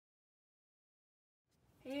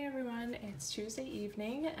Hey everyone, it's Tuesday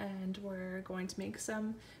evening and we're going to make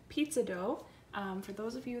some pizza dough. For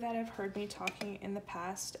those of you that have heard me talking in the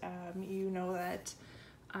past, you know that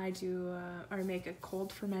I make a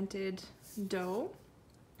cold fermented dough.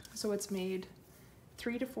 So it's made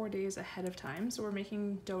 3 to 4 days ahead of time. So we're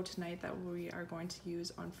making dough tonight that we are going to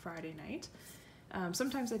use on Friday night.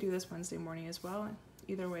 Sometimes I do this Wednesday morning as well.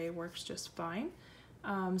 Either way works just fine.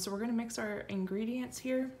 So we're going to mix our ingredients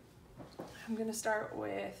here. I'm going to start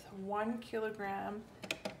with 1 kilogram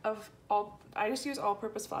of I just use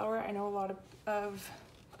all-purpose flour. I know a lot of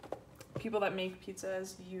people that make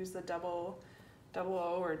pizzas use the double O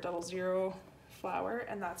or 00 flour,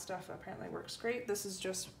 and that stuff apparently works great. This is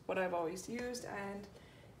just what I've always used and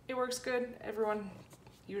it works good. Everyone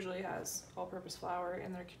usually has all-purpose flour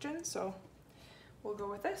in their kitchen, so we'll go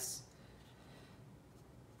with this.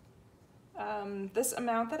 This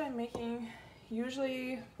amount that I'm making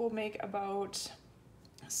usually we'll make about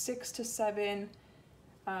 6 to 7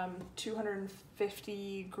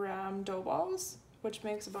 250 gram dough balls, which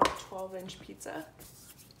makes about a 12-inch pizza.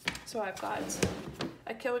 So I've got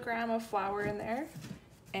a kilogram of flour in there,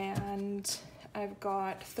 and I've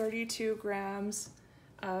got 32 grams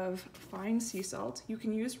of fine sea salt. You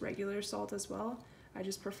can use regular salt as well. I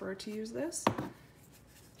just prefer to use this.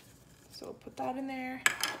 So I'll put that in there,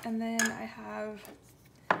 and then I have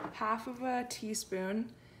half of a teaspoon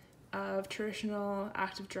of traditional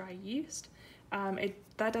active dry yeast.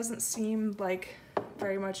 That doesn't seem like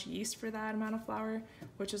very much yeast for that amount of flour,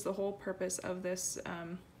 which is the whole purpose of this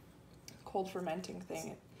cold fermenting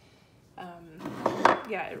thing.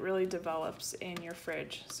 Yeah, it really develops in your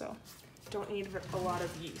fridge, so don't need a lot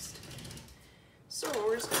of yeast. So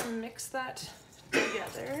we're just gonna mix that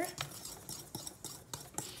together.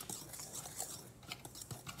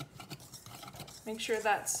 Make sure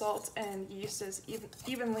that salt and yeast is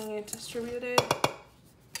evenly distributed.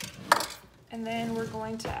 And then we're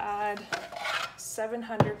going to add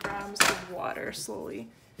 700 grams of water slowly.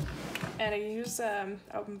 And I use a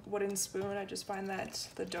wooden spoon. I just find that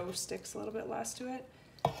the dough sticks a little bit less to it.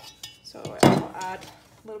 So I'll add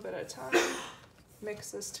a little bit at a time, mix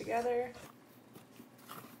this together.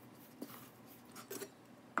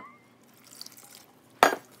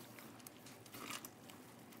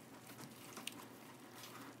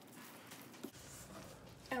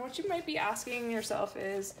 And what you might be asking yourself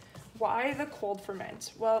is, why the cold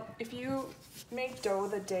ferment? Well, if you make dough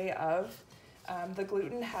the day of, the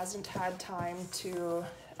gluten hasn't had time to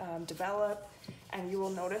develop, and you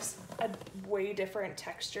will notice a way different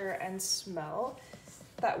texture and smell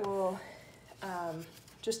that will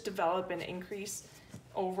just develop and increase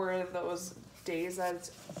over those days that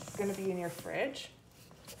it's going to be in your fridge.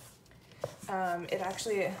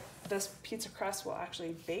 This pizza crust will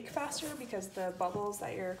actually bake faster because the bubbles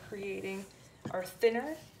that you're creating are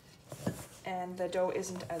thinner and the dough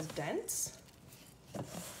isn't as dense. So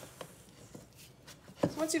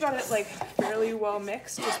once you got it like fairly well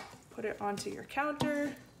mixed, just put it onto your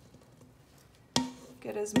counter.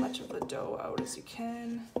 Get as much of the dough out as you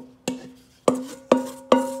can.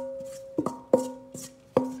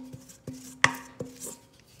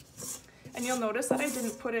 And you'll notice that I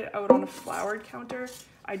didn't put it out on a floured counter.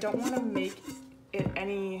 I don't want to make it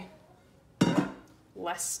any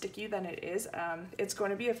less sticky than it is. It's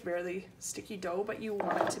going to be a fairly sticky dough, but you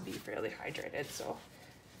want it to be fairly hydrated. So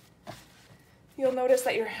you'll notice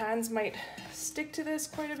that your hands might stick to this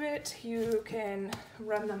quite a bit. You can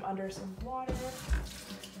run them under some water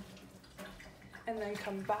and then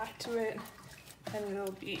come back to it, and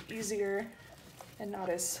it'll be easier and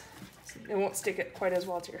it won't stick it quite as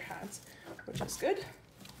well to your hands, which is good.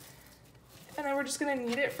 And then we're just gonna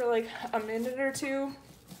knead it for like a minute or two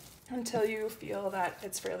until you feel that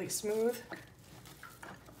it's fairly smooth.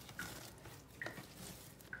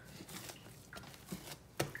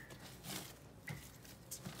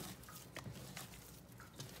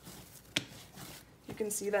 You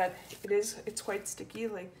can see that it's quite sticky,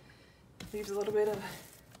 like leaves a little bit of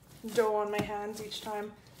dough on my hands each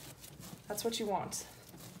time. That's what you want.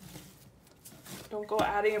 Don't go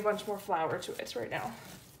adding a bunch more flour to it right now.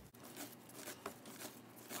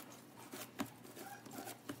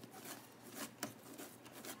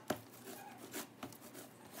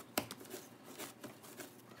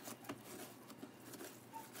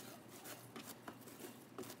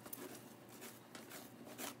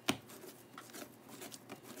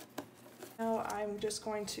 Now I'm just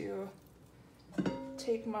going to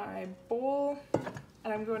take my bowl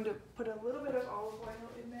and I'm going to put a little bit of olive oil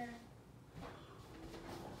in there.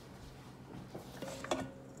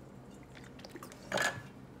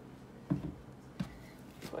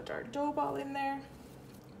 Put our dough ball in there.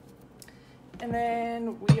 And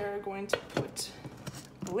then we are going to put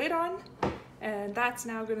the lid on, and that's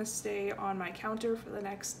now going to stay on my counter for the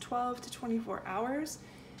next 12 to 24 hours.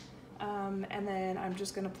 And then I'm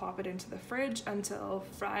just going to plop it into the fridge until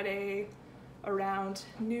Friday around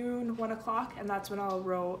noon, 1 o'clock, and that's when I'll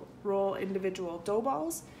roll individual dough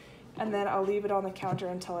balls, and then I'll leave it on the counter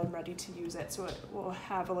until I'm ready to use it, so it will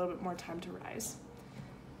have a little bit more time to rise.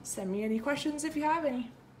 Send me any questions if you have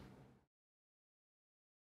any.